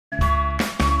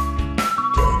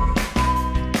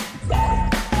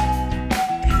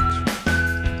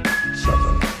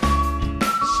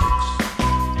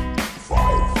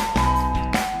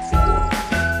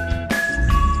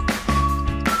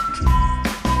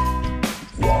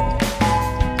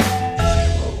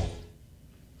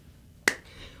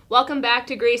Welcome back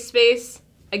to Grace Space.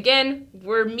 Again,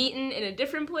 we're meeting in a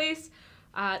different place.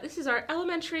 This is our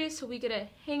elementary, so we get to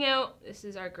hang out. This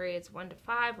is our grades 1 to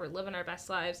 5. We're living our best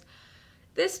lives.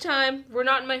 This time, we're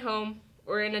not in my home.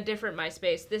 We're in a different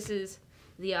MySpace. This is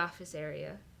the office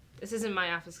area. This isn't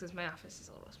my office because my office is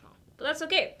a little small, but that's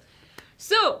okay.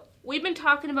 So, we've been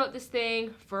talking about this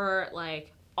thing for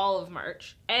like all of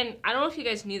March. And I don't know if you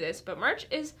guys knew this, but March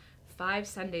is 5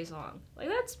 Sundays long. Like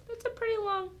it's a pretty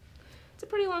long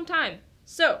time.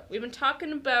 So, we've been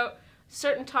talking about a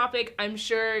certain topic. I'm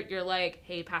sure you're like,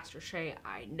 hey, Pastor Shay,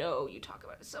 I know you talk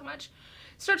about it so much.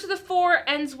 Starts with a 4,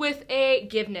 ends with a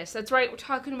forgiveness. That's right, we're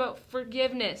talking about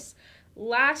forgiveness.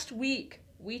 Last week,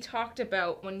 we talked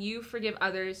about when you forgive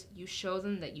others, you show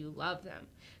them that you love them.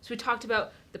 So we talked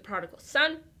about the prodigal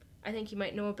son. I think you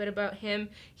might know a bit about him.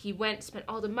 He went, spent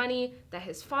all the money that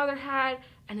his father had,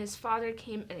 and his father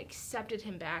came and accepted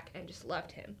him back and just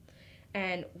loved him.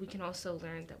 And we can also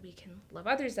learn that we can love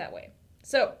others that way.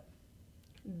 So,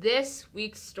 this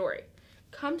week's story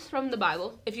comes from the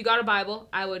Bible. If you got a Bible,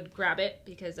 I would grab it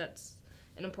because that's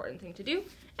an important thing to do.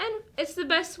 And it's the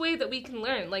best way that we can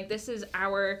learn. Like, this is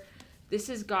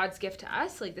God's gift to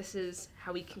us. Like, this is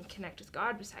how we can connect with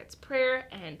God besides prayer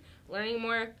and learning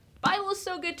more. Bible is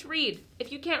so good to read.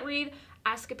 If you can't read,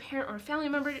 ask a parent or a family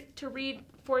member to read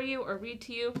for you or read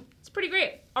to you. It's pretty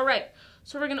great. All right,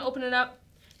 so we're going to open it up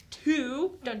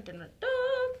to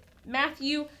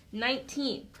Matthew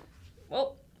 19.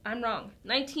 Well, I'm wrong.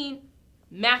 19,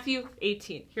 Matthew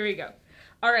 18. Here we go.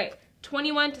 All right,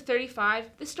 21 to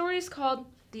 35. The story is called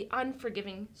The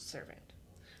Unforgiving Servant.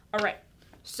 All right,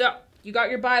 so you got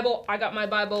your Bible. I got my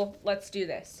Bible. Let's do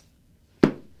this.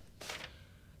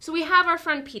 So we have our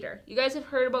friend Peter. You guys have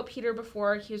heard about Peter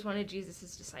before. He was one of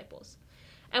Jesus' disciples.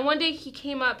 And one day he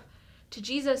came up to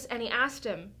Jesus and he asked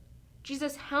him,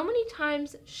 Jesus, how many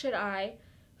times should I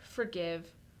forgive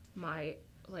my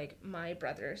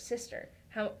brother or sister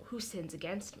who sins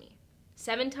against me?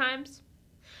 7 times?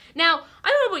 Now, I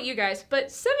don't know about you guys,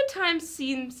 but 7 times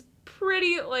seems a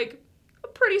pretty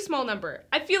small number.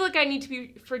 I feel like I need to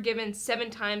be forgiven 7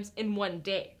 times in one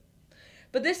day.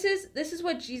 But this is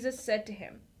what Jesus said to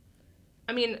him.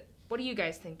 I mean, what do you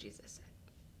guys think Jesus said?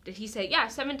 Did he say, yeah,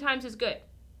 7 times is good?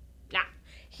 Nah.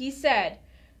 He said,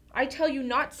 I tell you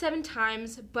not 7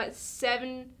 times, but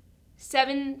 7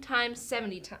 times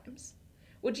 70 times.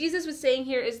 What Jesus was saying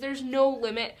here is there's no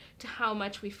limit to how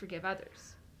much we forgive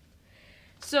others.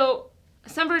 So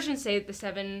some versions say the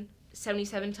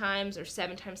 77 times or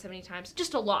 7 times 70 times.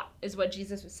 Just a lot is what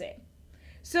Jesus was saying.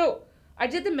 So I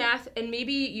did the math, and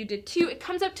maybe you did too. It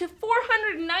comes up to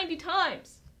 490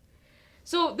 times.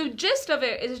 So the gist of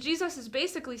it is Jesus is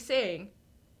basically saying,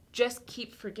 just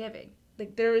keep forgiving.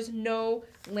 Like, there is no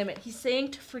limit. He's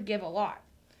saying to forgive a lot.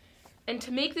 And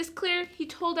to make this clear, he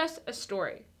told us a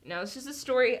story. Now, this is the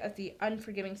story of the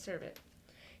unforgiving servant.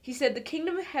 He said, the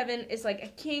kingdom of heaven is like a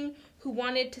king who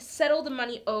wanted to settle the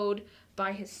money owed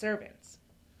by his servants.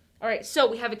 All right, so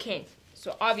we have a king.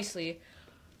 So obviously,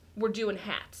 we're doing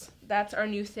hats. That's our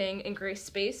new thing in Grace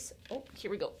Space. Oh, here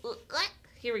we go.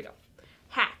 Here we go.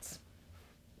 Hats.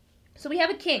 So we have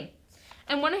a king.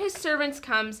 And one of his servants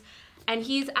comes, and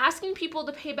he's asking people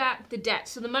to pay back the debt.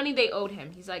 So the money they owed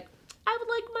him. He's like, I would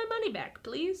like my money back,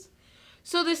 please.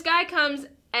 So this guy comes,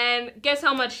 and guess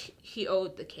how much he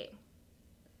owed the king?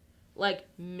 Like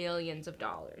millions of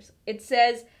dollars. It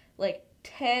says like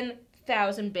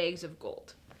 10,000 bags of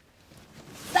gold.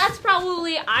 That's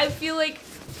probably, I feel like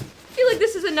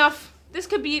this is enough. This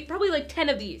could be probably like 10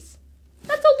 of these.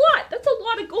 That's a lot. That's a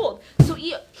lot of gold. So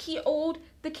he owed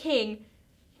the king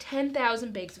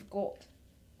 10,000 bags of gold.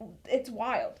 It's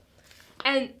wild.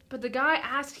 But the guy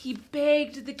he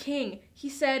begged the king. He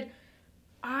said,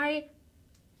 I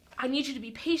need you to be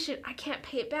patient. I can't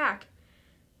pay it back.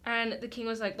 And the king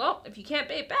was like, well, if you can't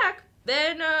pay it back,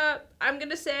 then I'm going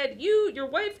to send you, your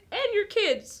wife, and your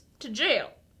kids to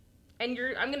jail. And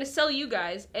I'm going to sell you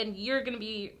guys, and you're going to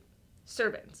be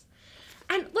servants.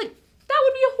 And, like, that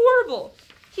would be horrible.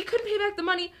 He couldn't pay back the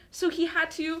money, so he had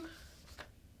to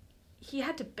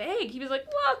beg. He was like,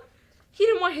 well, he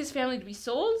didn't want his family to be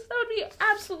sold. That would be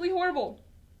absolutely horrible.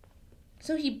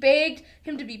 So he begged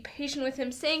him to be patient with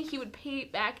him, saying he would pay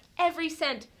back every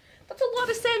cent. That's a lot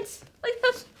of cents. Like,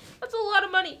 that's a lot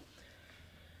of money.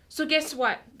 So guess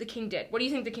what the king did? What do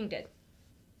you think the king did?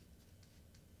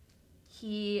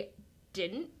 He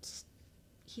didn't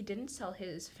sell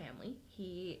his family.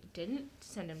 He didn't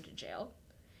send him to jail.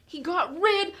 He got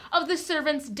rid of the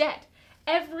servant's debt.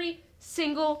 Every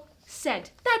single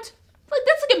cent. That's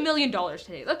like $1 million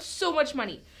today. That's so much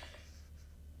money.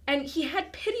 And he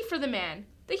had pity for the man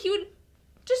that he didn't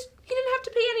have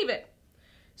to pay any of it.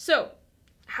 So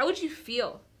how would you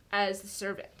feel as the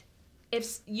servant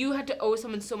if you had to owe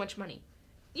someone so much money?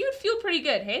 You would feel pretty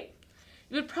good, hey?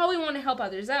 You would probably want to help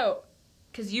others out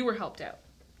because you were helped out.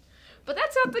 But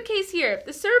that's not the case here.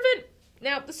 The servant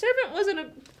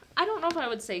wasn't I don't know if I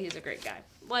would say he's a great guy.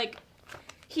 Like,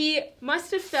 he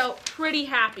must have felt pretty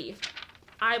happy.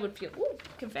 I would feel, ooh,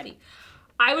 confetti.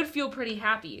 I would feel pretty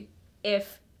happy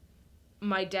if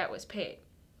my debt was paid.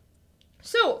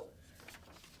 So,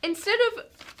 instead of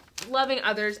loving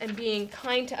others and being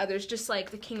kind to others, just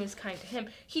like the king was kind to him,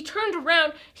 he turned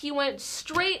around, he went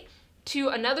straight to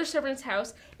another servant's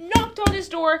house, knocked on his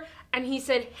door, and he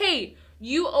said, hey,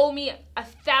 you owe me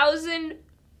 1,000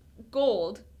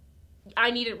 gold.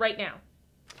 I need it right now.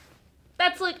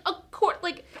 That's like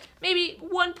maybe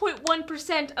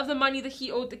 1.1% of the money that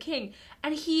he owed the king.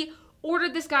 And he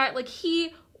ordered this guy,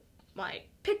 he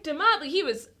picked him up, he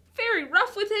was very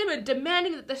rough with him and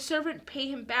demanding that the servant pay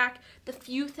him back the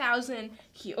few thousand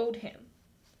he owed him.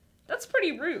 That's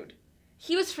pretty rude.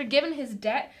 He was forgiven his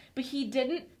debt, but he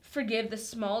didn't forgive the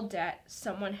small debt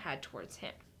someone had towards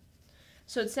him.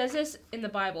 So it says this in the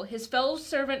Bible. His fellow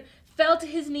servant fell to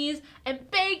his knees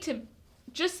and begged him,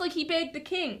 just like he begged the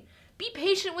king, be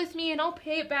patient with me and I'll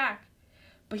pay it back.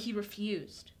 But he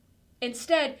refused.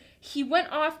 Instead, he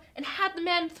went off and had the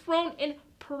man thrown in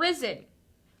prison.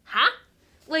 Huh?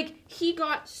 He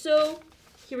got so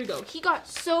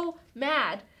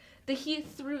mad that he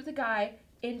threw the guy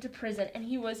into prison, and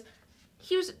he was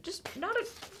just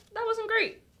that wasn't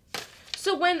great.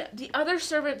 So when the other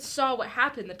servants saw what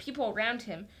happened, the people around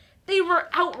him, they were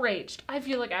outraged. I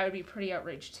feel like I would be pretty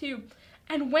outraged too,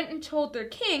 and went and told their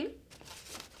king,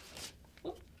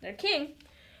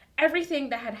 everything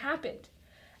that had happened.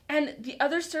 And the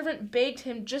other servant begged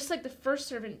him, just like the first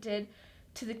servant did,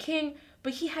 to the king,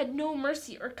 but he had no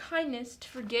mercy or kindness to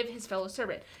forgive his fellow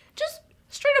servant. Just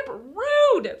straight up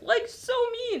rude, so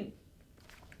mean.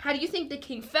 How do you think the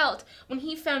king felt when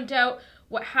he found out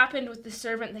what happened with the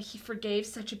servant that he forgave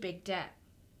such a big debt?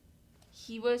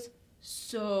 He was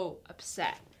so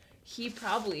upset. He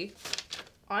probably,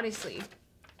 honestly,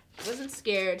 he wasn't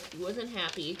scared, he wasn't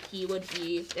happy, he would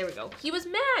be, there we go. He was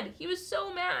mad, he was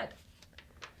so mad.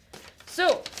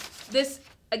 So, this,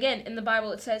 again, in the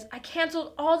Bible it says, I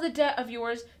canceled all the debt of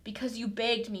yours because you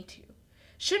begged me to.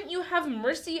 Shouldn't you have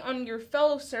mercy on your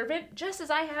fellow servant, just as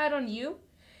I had on you?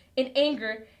 In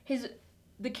anger,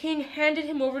 the king handed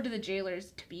him over to the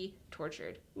jailers to be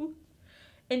tortured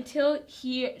until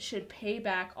he should pay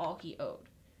back all he owed.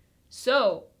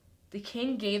 So, the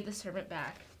king gave the servant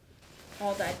back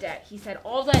all that debt. He said,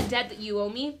 all that debt that you owe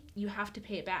me, you have to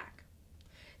pay it back.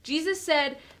 Jesus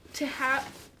said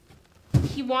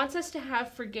he wants us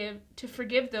to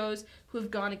forgive those who have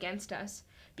gone against us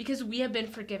because we have been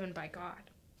forgiven by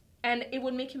God. And it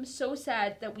would make him so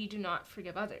sad that we do not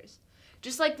forgive others.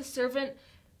 Just like the servant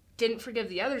didn't forgive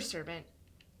the other servant,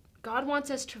 God wants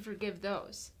us to forgive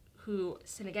those who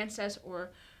sin against us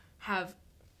or have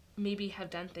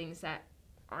done things that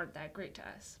aren't that great to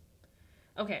us.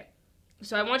 Okay,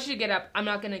 so I want you to get up. I'm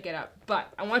not going to get up,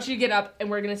 but I want you to get up and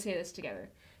we're going to say this together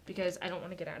because I don't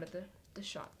want to get out of the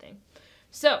shot thing.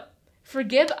 So,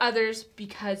 forgive others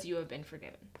because you have been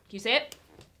forgiven. Can you say it?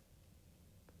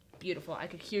 Beautiful. I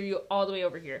could hear you all the way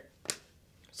over here.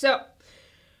 So,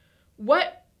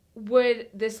 what would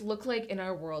this look like in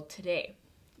our world today?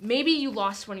 Maybe you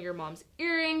lost one of your mom's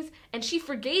earrings and she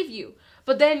forgave you,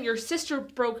 but then your sister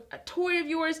broke a toy of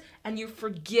yours and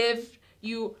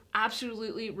you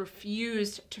absolutely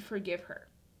refused to forgive her.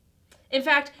 In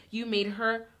fact, you made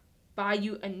her buy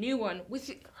you a new one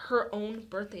with her own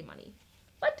birthday money.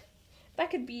 What? That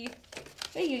could be,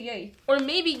 yay. Or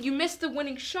maybe you missed the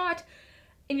winning shot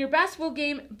in your basketball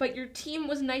game, but your team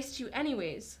was nice to you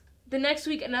anyways. The next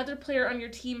week, another player on your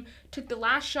team took the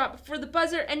last shot before the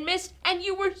buzzer and missed, and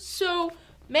you were so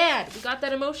mad. We got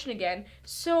that emotion again.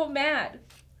 So mad.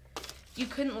 You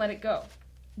couldn't let it go.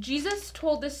 Jesus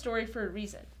told this story for a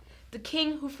reason. The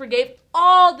king who forgave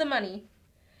all the money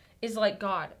is like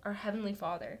God, our heavenly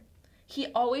Father. He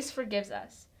always forgives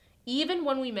us, even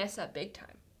when we mess up big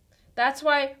time. That's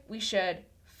why we should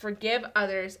forgive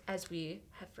others as we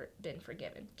have been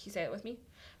forgiven. Can you say it with me?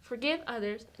 Forgive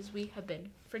others as we have been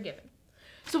forgiven.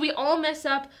 So we all mess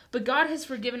up, but God has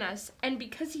forgiven us. And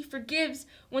because he forgives,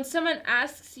 when someone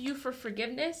asks you for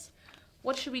forgiveness,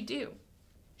 what should we do?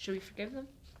 Should we forgive them?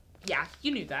 Yeah,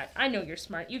 you knew that. I know you're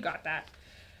smart. You got that.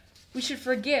 We should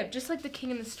forgive, just like the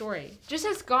king in the story. Just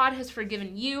as God has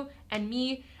forgiven you and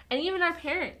me and even our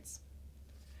parents.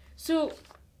 So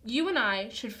you and I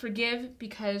should forgive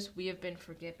because we have been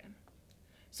forgiven.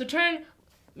 So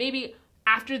maybe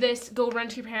after this, go run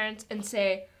to your parents and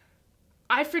say,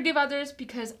 I forgive others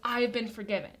because I've been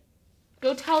forgiven.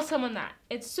 Go tell someone that.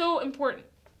 It's so important.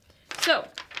 So,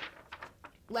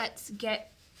 let's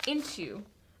get into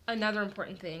another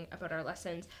important thing about our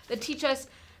lessons that teaches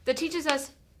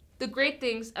us the great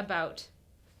things about,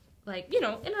 like, you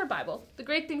know, in our Bible, the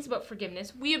great things about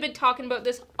forgiveness. We have been talking about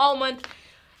this all month.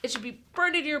 It should be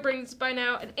burned into your brains by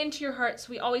now and into your heart,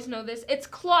 so we always know this. It's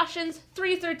Colossians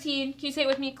 3:13. Can you say it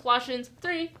with me? Colossians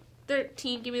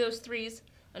 3:13. Give me those threes.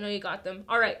 I know you got them.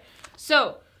 All right.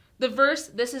 So, the verse,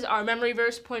 this is our memory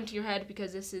verse. Point to your head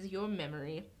because this is your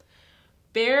memory.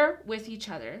 Bear with each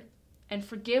other and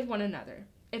forgive one another.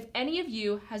 If any of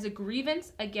you has a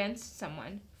grievance against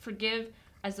someone, forgive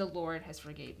as the Lord has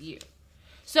forgave you.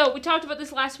 So, we talked about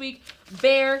this last week.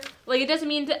 Bear, like, it doesn't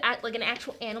mean to act like an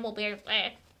actual animal bear.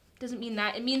 Doesn't mean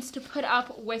that. It means to put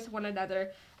up with one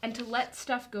another and to let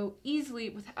stuff go easily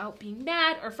without being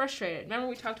mad or frustrated. Remember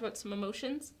we talked about some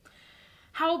emotions?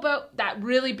 How about that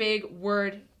really big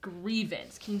word,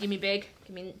 grievance? Can you give me big?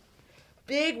 Give me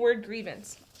big word,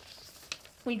 grievance.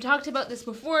 We talked about this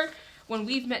before when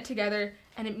we've met together,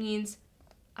 and it means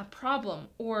a problem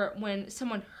or when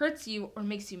someone hurts you or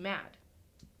makes you mad.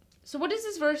 So what does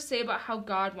this verse say about how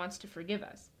God wants to forgive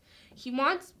us? He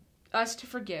wants us to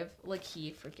forgive like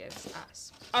he forgives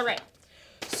us. All right,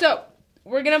 so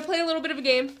we're going to play a little bit of a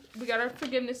game. We got our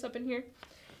forgiveness up in here.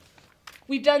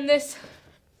 We've done this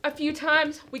a few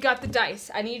times. We got the dice.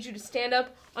 I need you to stand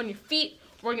up on your feet.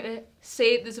 We're going to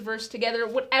say this verse together.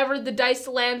 Whatever the dice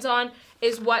lands on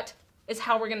is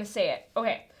how we're going to say it.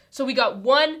 Okay, so we got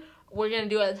 1. We're going to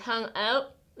do a tongue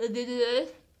out. 2,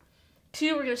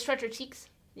 we're going to stretch our cheeks.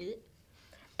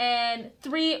 And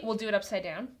 3, we'll do it upside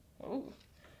down.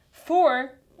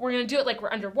 4, we're going to do it like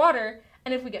we're underwater.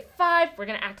 And if we get 5, we're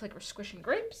going to act like we're squishing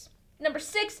grapes. Number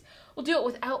 6, we'll do it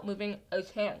without moving a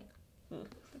tongue.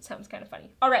 That sounds kind of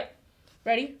funny. All right,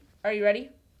 ready? Are you ready?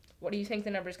 What do you think the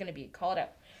number is going to be? Call it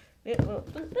out.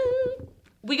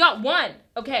 We got 1.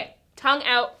 Okay, tongue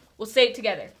out. We'll say it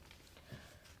together.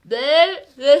 Bear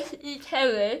with each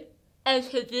other and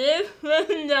forgive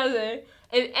one another.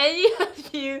 If any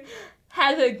of you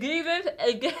has a grievance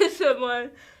against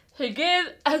someone,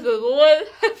 forgive as the Lord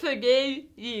has forgave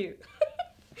you.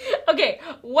 Okay,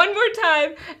 one more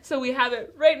time so we have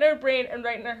it right in our brain and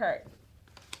right in our heart.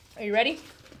 Are you ready?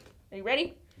 Are you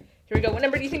ready? Here we go. What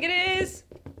number do you think it is?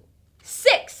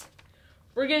 6.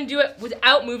 We're going to do it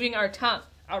without moving our tongue.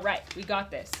 All right, we got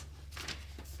this.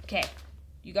 Okay,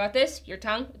 you got this? Your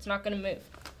tongue, it's not going to move.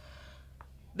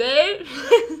 Bear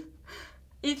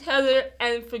each other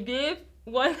and forgive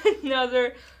one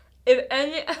another. If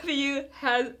any of you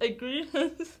has a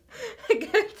grievance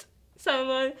against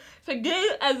someone,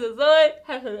 forgive as the Lord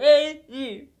has forgiven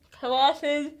you.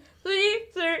 Colossians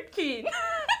 3:13.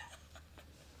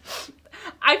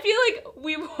 I feel like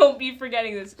we won't be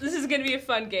forgetting this. This is going to be a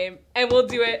fun game, and we'll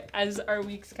do it as our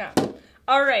weeks come.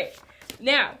 All right,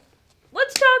 now,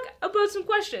 let's talk about some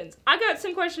questions. I got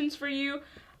some questions for you.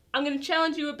 I'm going to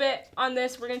challenge you a bit on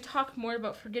this. We're going to talk more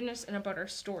about forgiveness and about our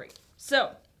story.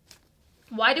 So,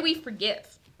 why do we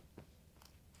forgive?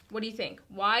 What do you think?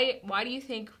 Why do you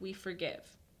think we forgive?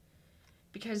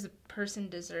 Because the person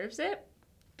deserves it?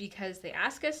 Because they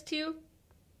ask us to?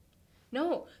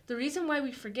 No, the reason why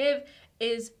we forgive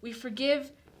is we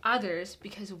forgive others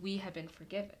because we have been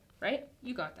forgiven, right?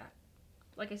 You got that.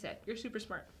 Like I said, you're super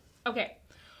smart. Okay,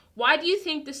 why do you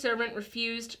think the servant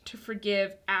refused to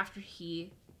forgive after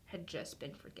he had just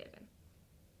been forgiven?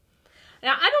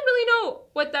 Now, I don't really know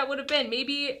what that would have been.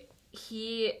 Maybe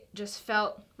he just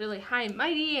felt really high and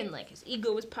mighty and like his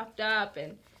ego was puffed up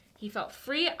and he felt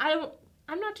free.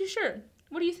 I'm not too sure.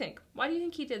 What do you think? Why do you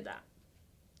think he did that?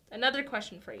 Another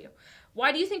question for you.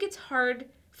 Why do you think it's hard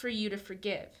for you to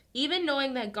forgive, even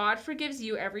knowing that God forgives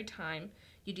you every time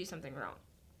you do something wrong?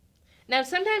 Now,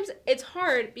 sometimes it's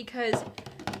hard because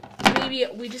maybe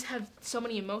we just have so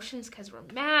many emotions because we're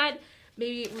mad.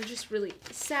 Maybe we're just really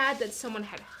sad that someone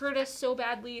had hurt us so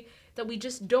badly that we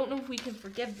just don't know if we can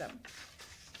forgive them.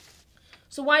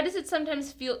 So why does it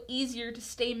sometimes feel easier to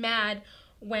stay mad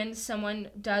when someone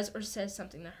does or says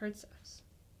something that hurts us?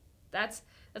 That's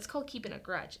called keeping a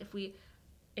grudge. If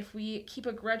we keep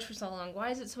a grudge for so long,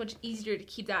 why is it so much easier to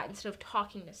keep that instead of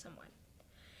talking to someone?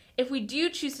 If we do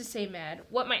choose to stay mad,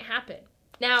 what might happen?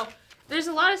 Now, there's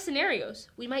a lot of scenarios.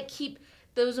 We might keep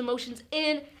those emotions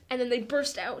in and then they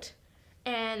burst out.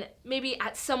 And maybe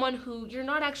at someone who you're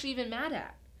not actually even mad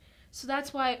at. So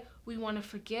that's why we want to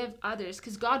forgive others,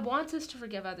 because God wants us to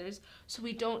forgive others so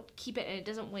we don't keep it and it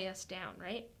doesn't weigh us down,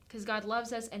 right? Because God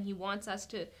loves us and he wants us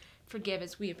to forgive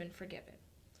as we have been forgiven.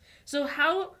 So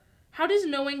how does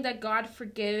knowing that God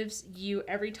forgives you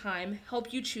every time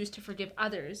help you choose to forgive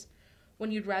others when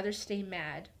you'd rather stay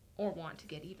mad or want to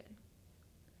get even.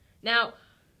 Now,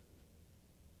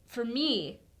 for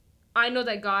me, I know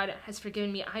that God has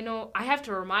forgiven me. I know I have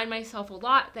to remind myself a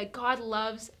lot that God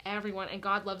loves everyone, and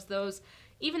God loves those,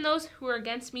 even those who are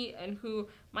against me and who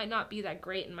might not be that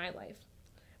great in my life.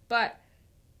 But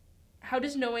how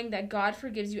does knowing that God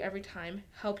forgives you every time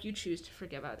help you choose to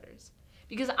forgive others?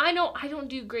 Because I know I don't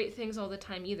do great things all the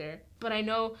time either, but I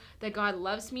know that God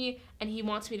loves me and he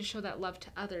wants me to show that love to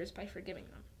others by forgiving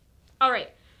them. All right,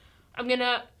 I'm going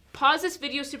to pause this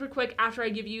video super quick after I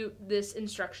give you this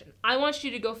instruction. I want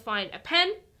you to go find a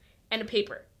pen and a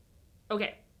paper.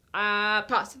 Okay,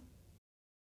 pause.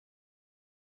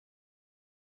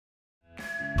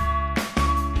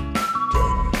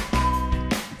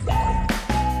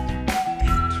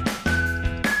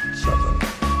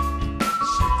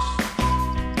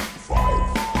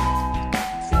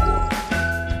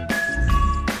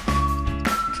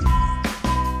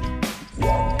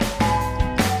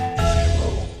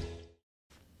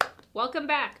 Welcome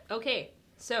back. Okay,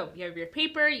 so you have your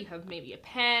paper, you have maybe a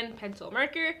pen, pencil,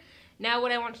 marker. Now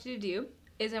what I want you to do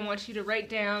is I want you to write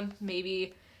down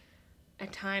maybe a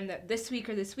time that this week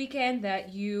or this weekend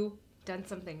that you done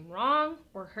something wrong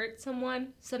or hurt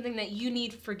someone, something that you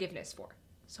need forgiveness for.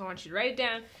 So I want you to write it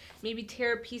down, maybe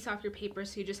tear a piece off your paper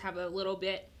so you just have a little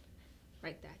bit.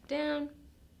 Write that down.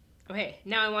 Okay,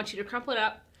 now I want you to crumple it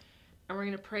up and we're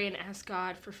going to pray and ask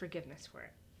God for forgiveness for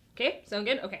it. Okay, sound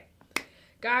good? Okay.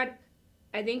 God,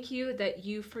 I thank you that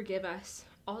you forgive us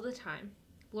all the time.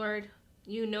 Lord,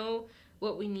 you know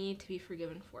what we need to be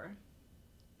forgiven for.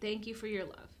 Thank you for your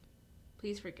love.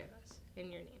 Please forgive us.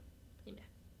 In your name, amen.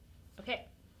 Okay.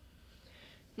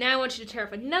 Now I want you to tear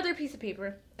up another piece of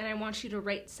paper, and I want you to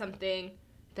write something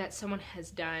that someone has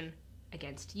done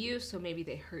against you. So maybe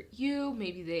they hurt you,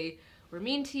 maybe they were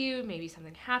mean to you, maybe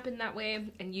something happened that way,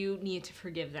 and you need to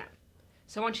forgive them.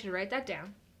 So I want you to write that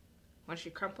down. I want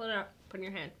you to crumple it up, put it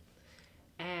in your hand,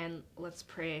 and let's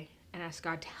pray and ask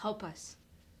God to help us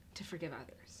to forgive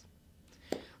others.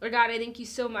 Lord God, I thank you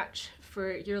so much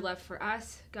for your love for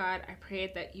us. God, I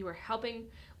pray that you are helping.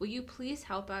 Will you please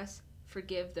help us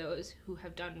forgive those who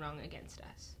have done wrong against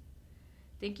us?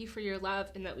 Thank you for your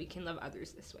love and that we can love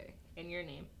others this way. In your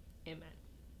name, amen.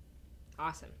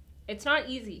 Awesome. It's not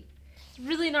easy. It's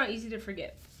really not easy to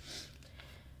forgive.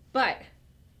 But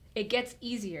it gets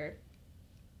easier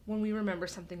when we remember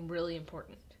something really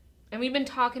important. And we've been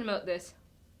talking about this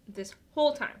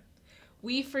whole time.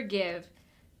 We forgive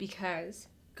because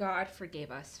God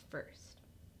forgave us first.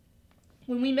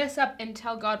 When we mess up and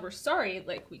tell God we're sorry,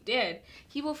 like we did,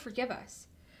 he will forgive us.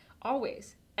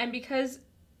 Always. And because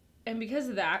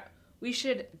of that, we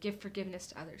should give forgiveness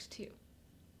to others too.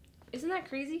 Isn't that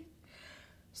crazy?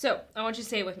 So, I want you to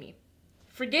say it with me.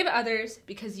 Forgive others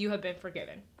because you have been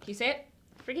forgiven. Can you say it?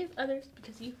 Forgive others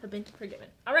because you have been forgiven.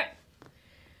 All right.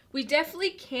 We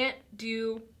definitely can't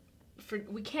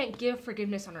we can't give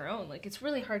forgiveness on our own. Like, it's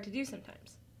really hard to do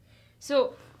sometimes.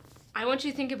 So I want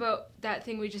you to think about that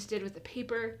thing we just did with the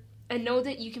paper and know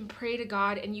that you can pray to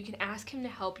God and you can ask him to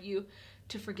help you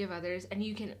to forgive others, and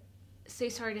you can say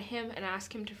sorry to him and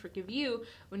ask him to forgive you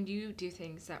when you do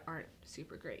things that aren't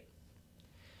super great.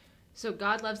 So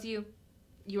God loves you.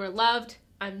 You are loved.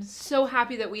 I'm so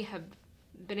happy that we have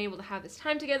been able to have this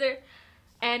time together,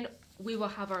 and we will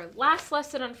have our last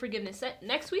lesson on forgiveness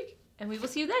next week, and we will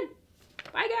see you then.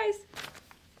 Bye, guys.